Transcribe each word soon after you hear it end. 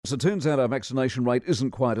Yes, it turns out our vaccination rate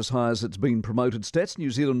isn't quite as high as it's been promoted. Stats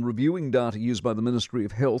New Zealand reviewing data used by the Ministry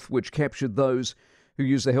of Health, which captured those who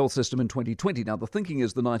used the health system in 2020. Now, the thinking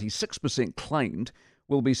is the 96% claimed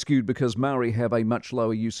will be skewed because Maori have a much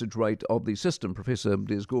lower usage rate of the system. Professor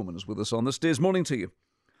Des Gorman is with us on this. Des, morning to you.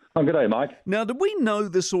 Oh, good day, Mike. Now, did we know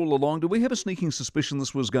this all along? Did we have a sneaking suspicion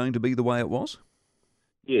this was going to be the way it was?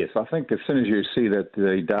 Yes, I think as soon as you see that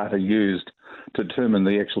the data used to determine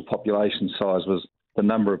the actual population size was the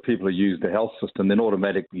number of people who use the health system, then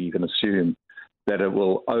automatically you can assume that it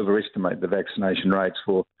will overestimate the vaccination rates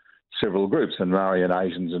for several groups, and Maori and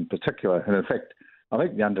Asians in particular. And in fact, I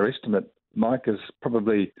think the underestimate, Mike, is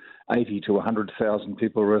probably 80 to 100,000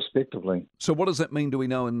 people respectively. So what does that mean, do we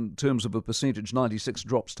know, in terms of a percentage? 96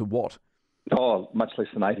 drops to what? Oh, much less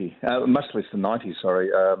than 80, much less than 90, sorry.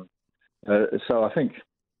 So I think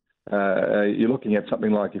you're looking at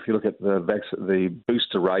something like, if you look at the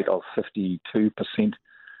booster rate of 52%,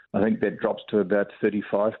 I think that drops to about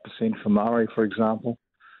 35% for Maori, for example.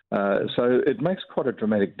 So it makes quite a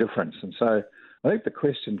dramatic difference. And so I think the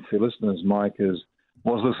question for listeners, Mike, is,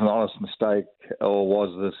 was this an honest mistake or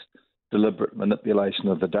was this deliberate manipulation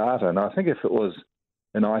of the data? And I think if it was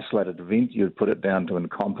an isolated event, you'd put it down to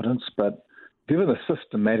incompetence. But given the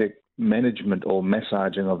systematic management or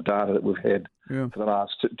massaging of data that we've had for the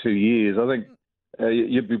last 2 years, I think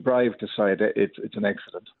you'd be brave to say that it's an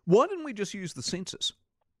accident. Why didn't we just use the census?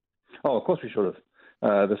 Oh, of course we should have.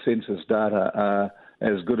 The census data are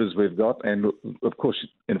as good as we've got. And, of course,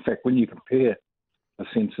 in fact, when you compare the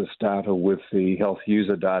census data with the health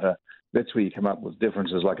user data, that's where you come up with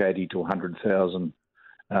differences like 80 to 100,000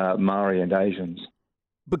 Maori and Asians.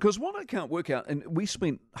 Because what I can't work out, and we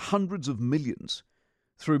spent hundreds of millions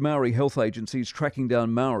through Maori health agencies tracking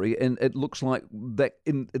down Maori, and it looks like that,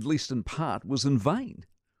 at least in part, was in vain.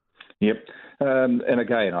 Yep. And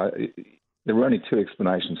again, there were only two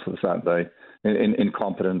explanations for this, aren't they?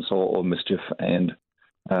 Incompetence or mischief. And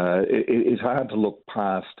it's hard to look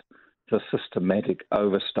past the systematic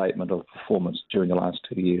overstatement of performance during the last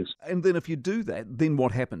 2 years. And then if you do that, then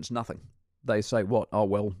what happens? Nothing. They say, what? Oh,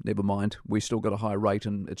 well, never mind. We still got a high rate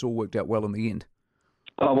and it's all worked out well in the end.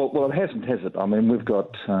 Oh, well, it hasn't, has it? I mean, we've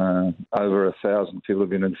got over 1,000 people have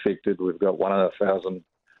been infected. We've got 1,000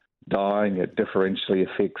 dying. It differentially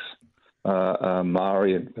affects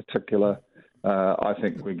Maori in particular. I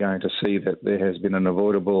think we're going to see that there has been an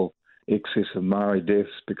avoidable excess of Maori deaths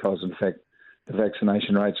because, in fact, the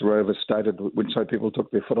vaccination rates were overstated when so people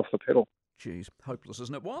took their foot off the pedal. Geez, hopeless,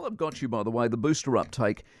 isn't it? While I've got you, by the way, the booster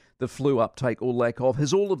uptake, the flu uptake or lack of,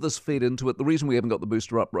 has all of this fed into it? The reason we haven't got the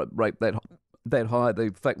booster rate that high,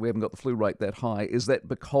 the fact we haven't got the flu rate that high, is that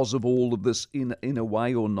because of all of this in a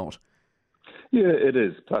way or not? Yeah, it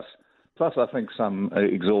is. Plus I think some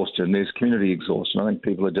exhaustion. There's community exhaustion. I think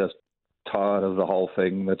people are just tired of the whole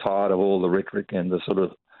thing. They're tired of all the rhetoric and the sort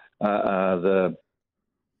of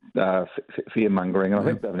fear-mongering. And I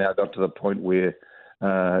think they've now got to the point where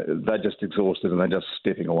they're just exhausted and they're just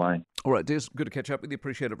stepping away. All right, Des, good to catch up with you.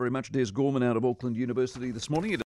 Appreciate it very much. Des Gorman out of Auckland University this morning.